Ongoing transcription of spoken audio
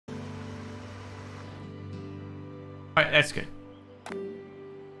Alright, that's good.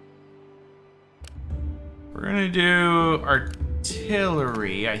 We're gonna do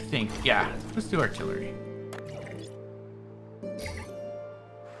artillery, I think. Yeah, let's do artillery.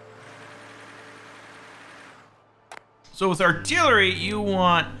 So with artillery, you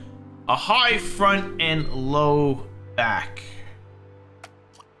want a high front and low back.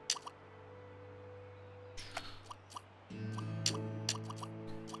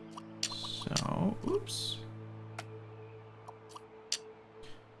 So, oops.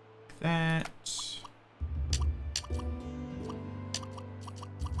 That.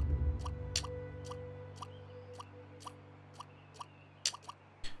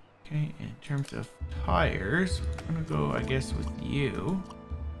 Okay, in terms of tires, we're gonna go, I guess, with you.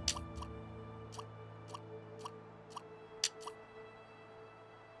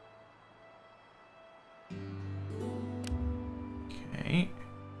 Okay.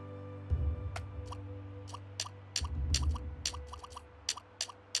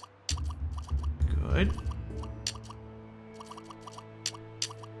 Good.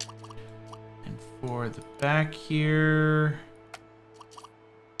 And for the back here,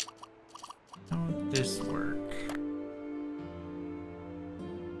 how would this work?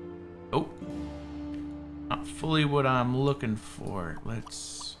 Oh, not fully what I'm looking for.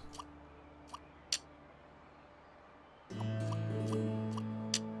 Let's.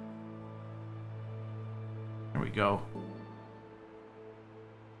 There we go.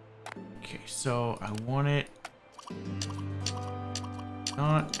 Okay, so I want it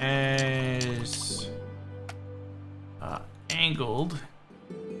not as angled.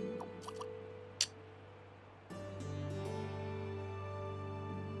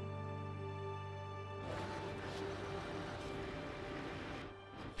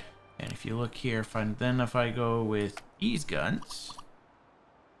 And if you look here, if I go with these guns.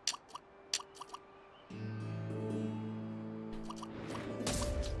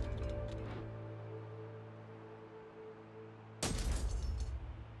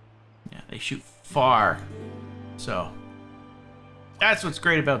 They shoot far. So, that's what's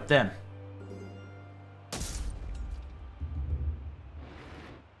great about them.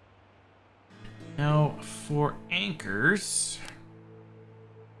 Now, for anchors...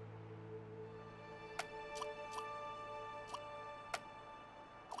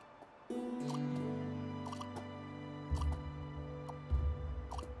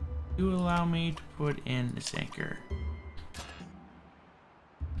 do allow me to put in this anchor.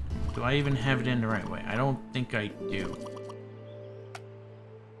 Do I even have it in the right way? I don't think I do.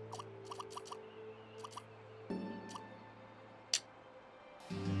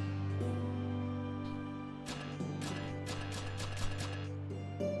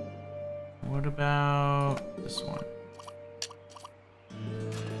 What about this one?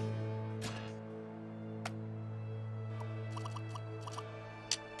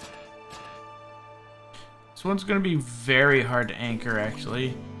 This one's going to be very hard to anchor,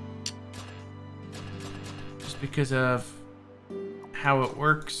 actually. Because of how it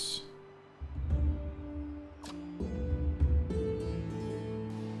works.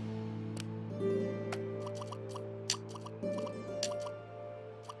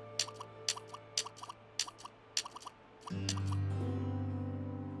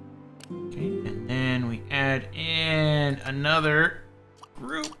 Okay, and then we add in another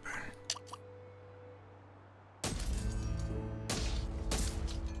group.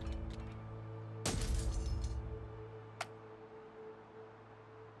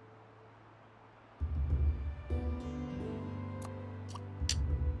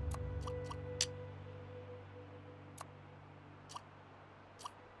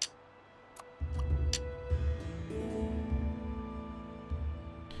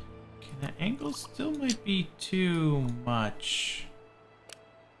 The angle still might be too much.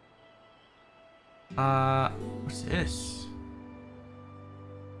 What's this?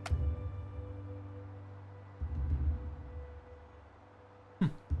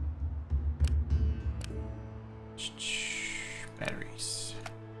 Batteries.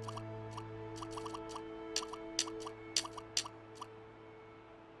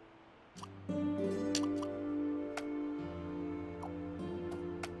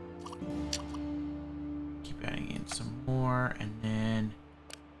 Some more, and then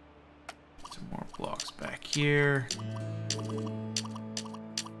some more blocks back here.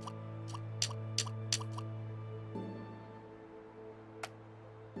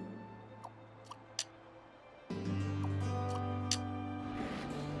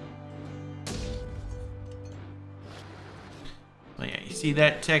 Oh yeah, you see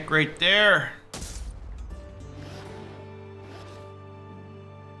that tech right there?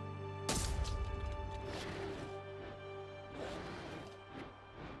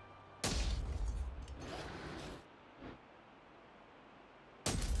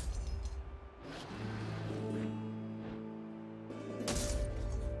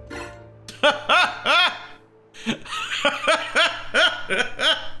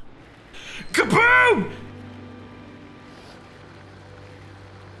 Kaboom!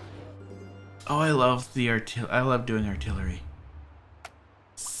 Oh, I love the I love doing artillery.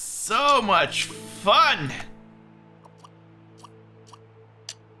 So much fun!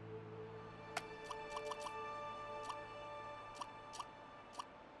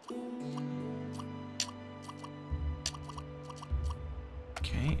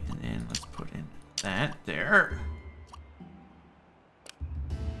 Okay, and then let's put in that there.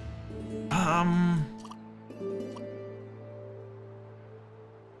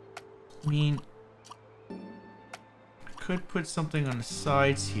 I mean, I could put something on the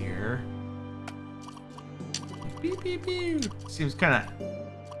sides here. Beep, beep, beep. Seems kind of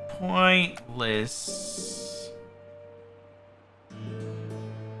pointless.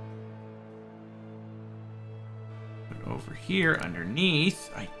 But over here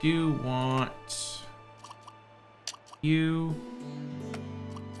underneath, I do want you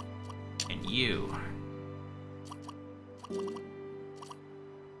and you.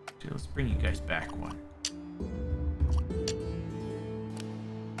 So let's bring you guys back one.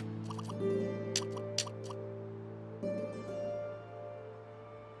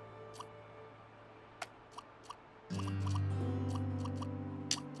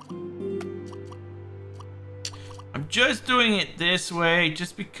 I'm just doing it this way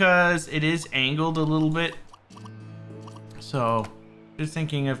just because it is angled a little bit. So just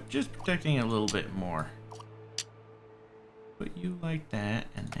thinking of just protecting it a little bit more. Put you like that,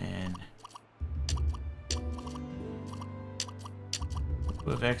 and then a little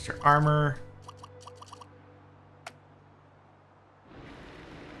bit of extra armor.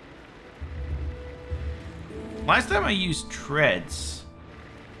 Last time I used treads,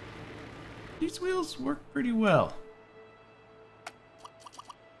 these wheels work pretty well.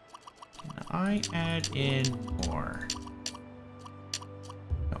 Can I add in more?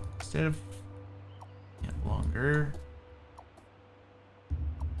 No, instead of longer.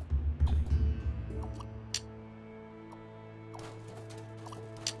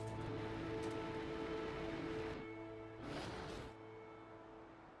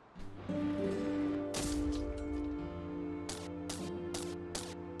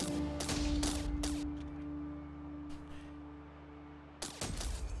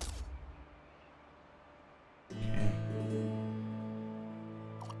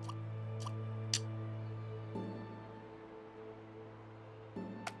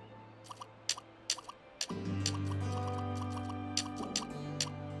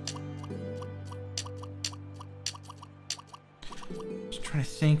 Trying to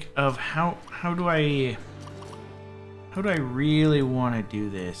think of how do I really want to do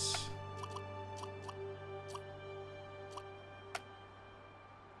this?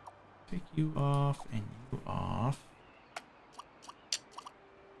 Take you off and you off.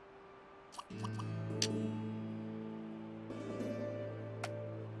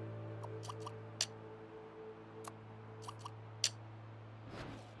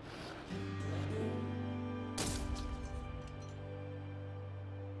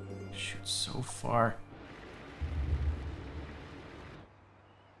 Shoot so far.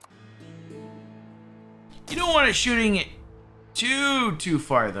 You don't want it shooting it too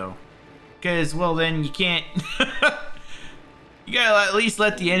far though, because well then you can't. You gotta at least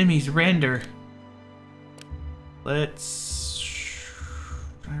let the enemies render. Let's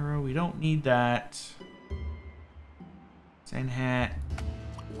gyro. We don't need that. Sand hat.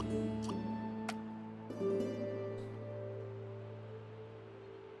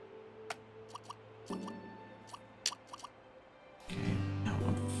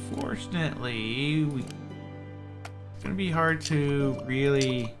 Unfortunately, it's gonna be hard to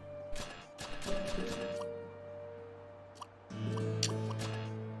really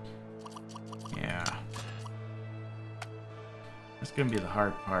that's gonna be the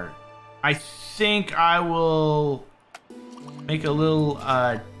hard part. I think I will make a little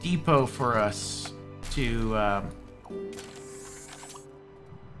depot for us to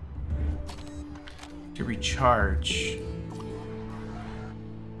recharge.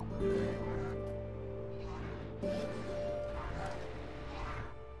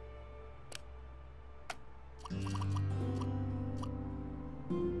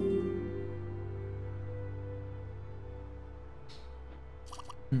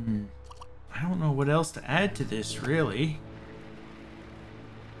 I don't know what else to add to this, really.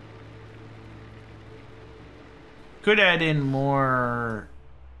 Could add in more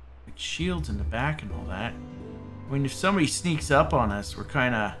like shields in the back and all that. I mean, if somebody sneaks up on us, we're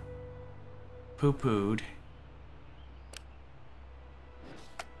kind of poo-pooed.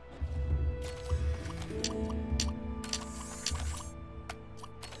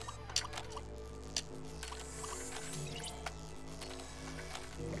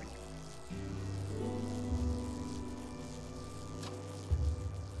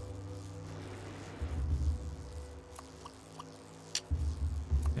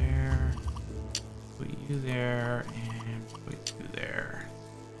 you there and put you there.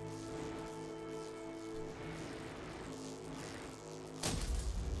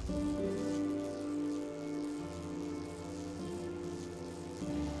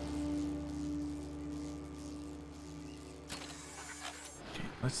 Okay,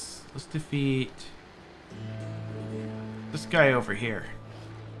 let's defeat this guy over here.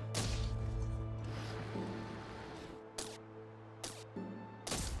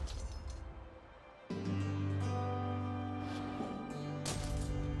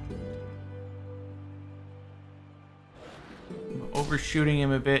 Overshooting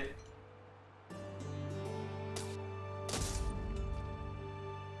him a bit.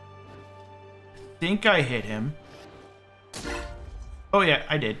 I think I hit him. Oh yeah,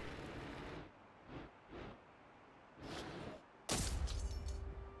 I did.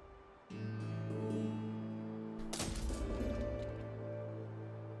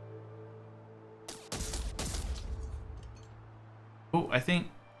 Oh, I think...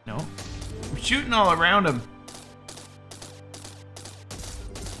 No. I'm shooting all around him.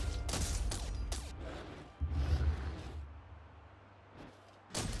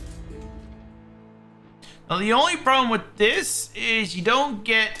 Now, the only problem with this is you don't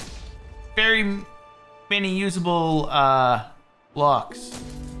get very many usable blocks.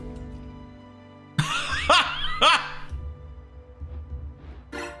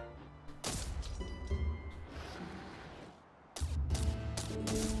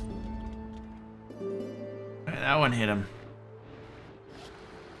 That one hit him.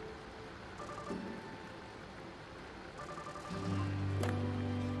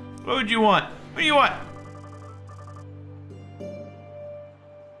 What would you want? What do you want?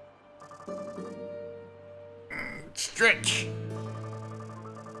 Stretch.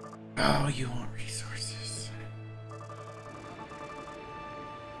 Oh, you want resources.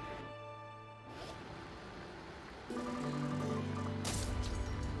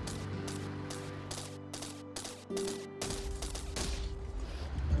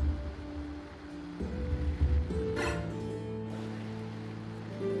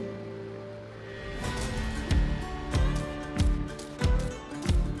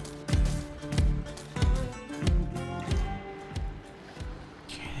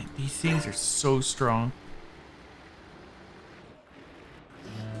 These things are so strong.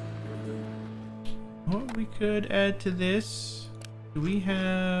 What we could add to this? Do we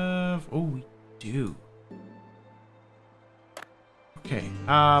have... Oh, we do. Okay,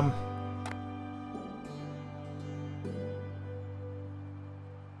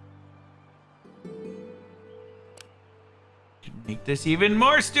 make this even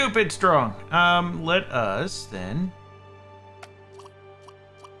more stupid strong. Let us then...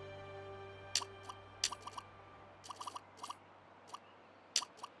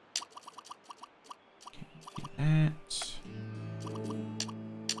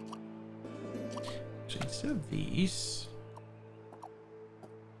 Instead of these,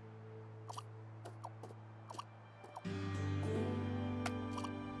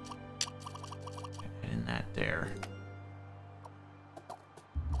 and that there.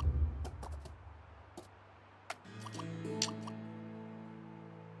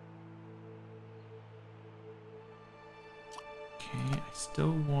 Okay, I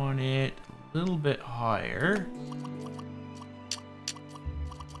still want it a little bit higher.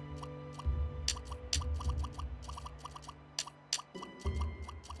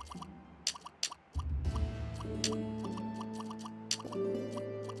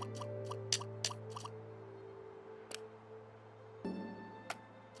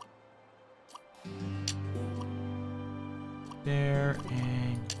 There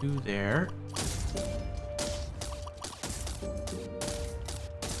and you there.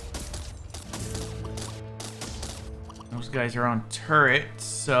 Those guys are on turrets,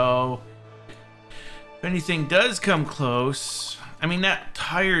 so if anything does come close, I mean that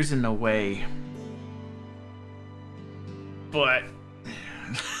tire's in the way. But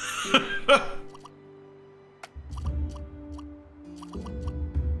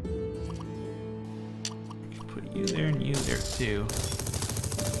you there and you there too.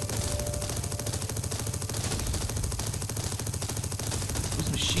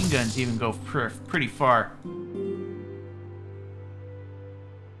 Those machine guns even go pretty far.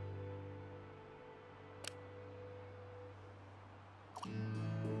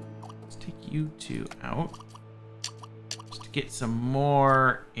 Let's take you two out. Just to get some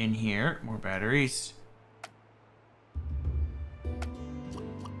more in here, more batteries.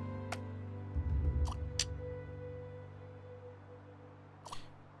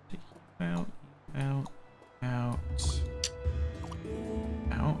 Out.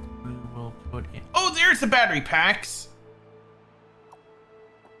 We will put in... Oh, there There's the battery packs.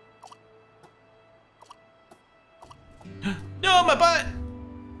 No, my butt.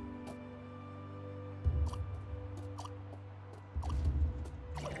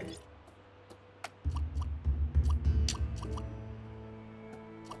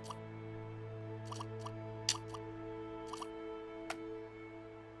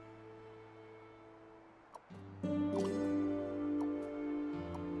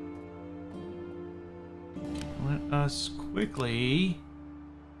 Let us quickly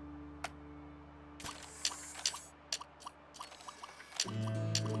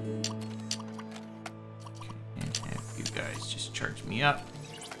and have you guys just charge me up.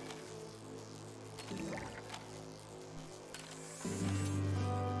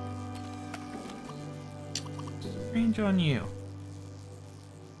 What's the range on you?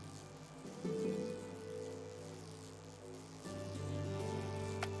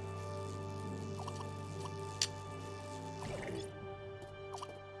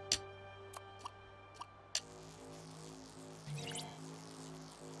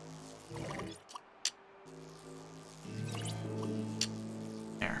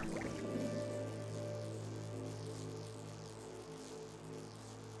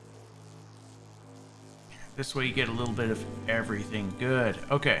 This way you get a little bit of everything. Good.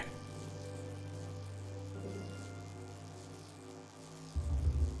 Okay.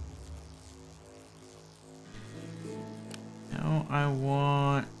 Now I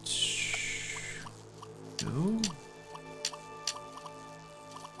want to...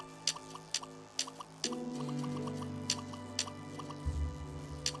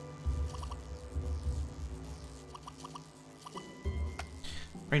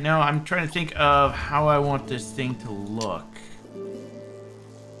 Right now, I'm trying to think of how I want this thing to look.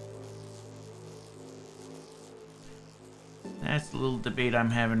 That's the little debate I'm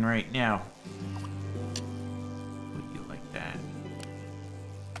having right now. Would you like that?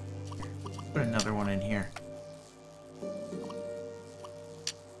 Put another one in here.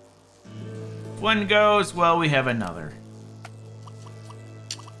 If one goes, well, we have another.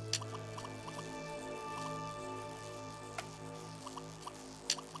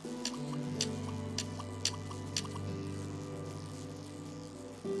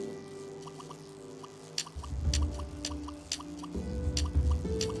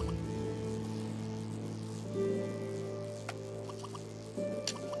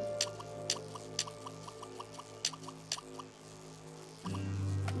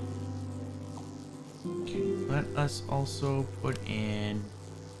 Let us also put in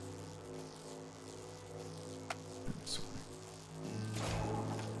this one.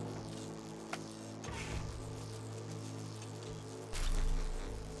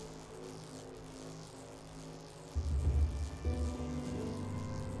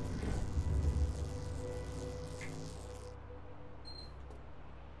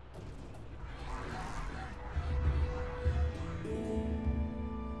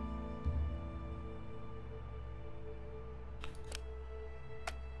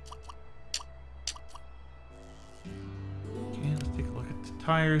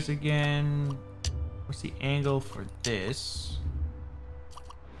 Tires again. What's the angle for this?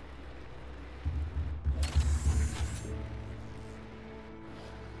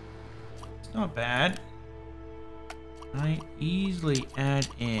 It's not bad. I easily add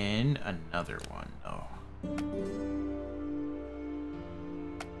in another one though.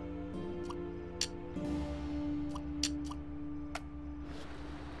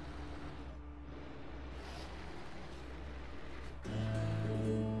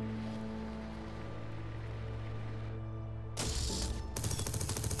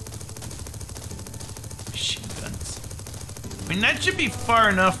 I mean, that should be far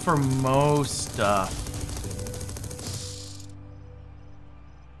enough for most stuff.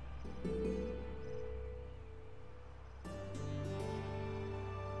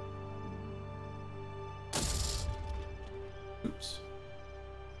 Oops.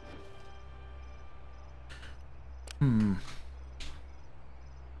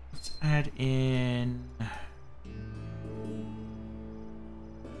 Let's add in...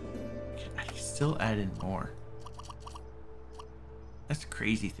 I can still add in more. That's a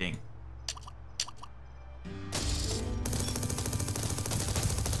crazy thing.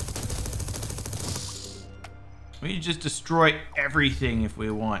 We can just destroy everything if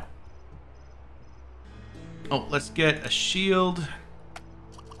we want. Oh, let's get a shield.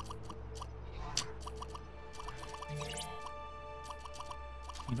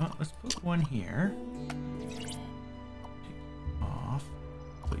 You know what? Let's put one here. Take it off.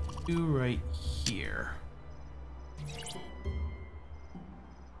 Put you right here.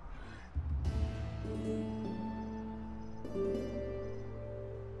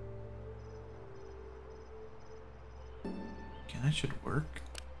 should work.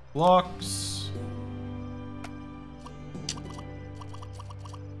 Blocks.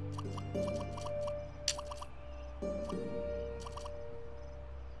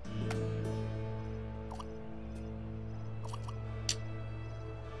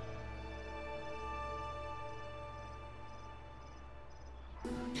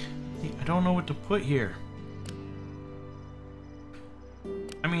 I don't know what to put here.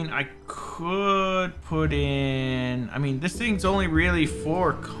 I mean, I could put in... I mean, this thing's only really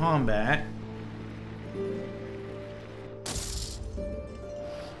for combat.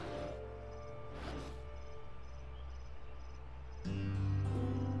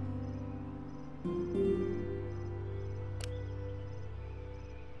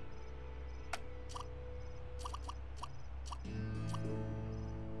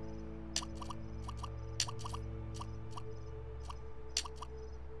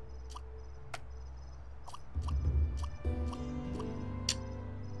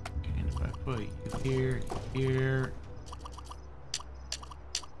 Put you here, here.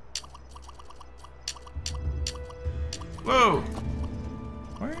 Whoa!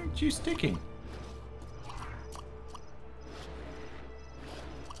 Why aren't you sticking?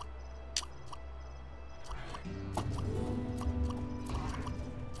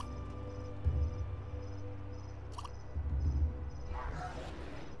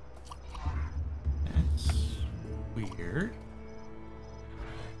 That's weird.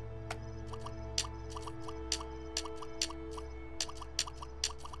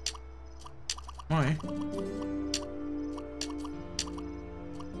 Why?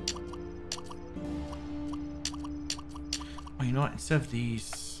 Oh, you know what? Instead of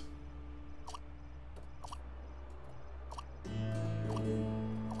these...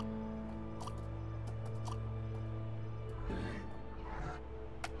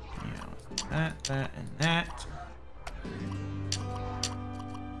 Yeah, let's do that, that, and that.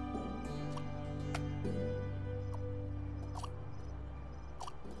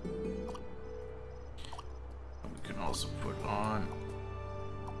 Also put on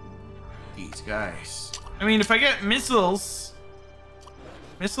these guys. I mean, if I get missiles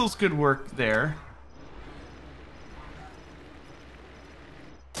could work there.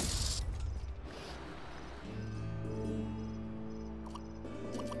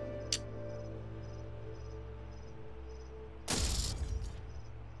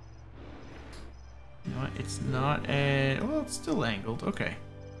 You know what? It's not a... Well, it's still angled. Okay.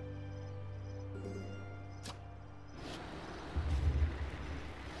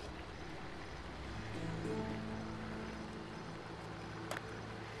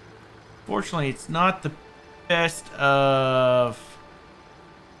 Fortunately, it's not the best of,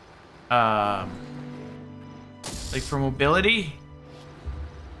 like for mobility.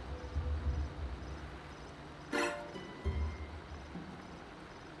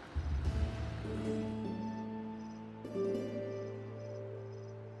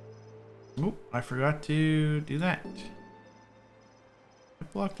 Oop, I forgot to do that. The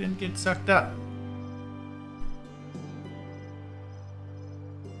block didn't get sucked up.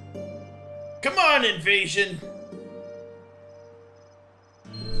 Come on, invasion!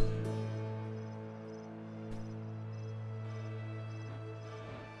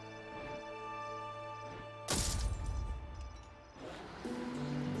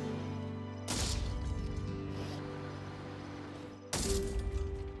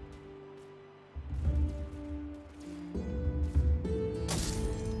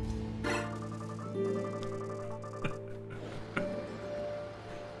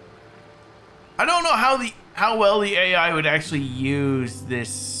 I don't know how well the AI would actually use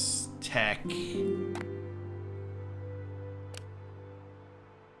this tech.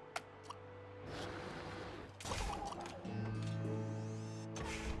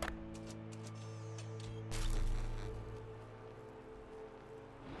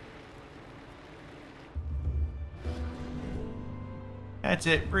 That's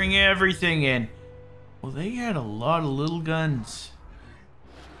it. Bring everything in. Well, they had a lot of little guns.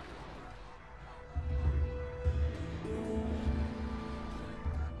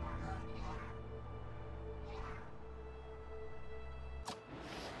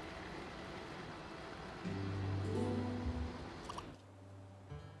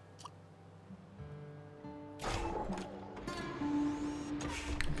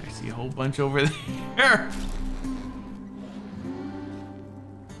 I see a whole bunch over there.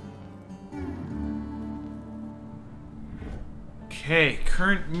 Okay,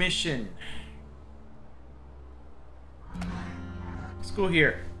 current mission. Let's go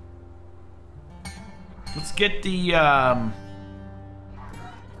here. Let's get the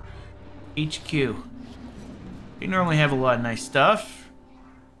HQ. They normally have a lot of nice stuff.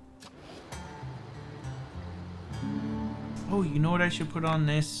 Oh, you know what I should put on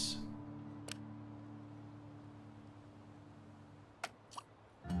this?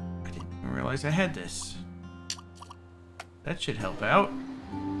 I didn't even realize I had this. That should help out.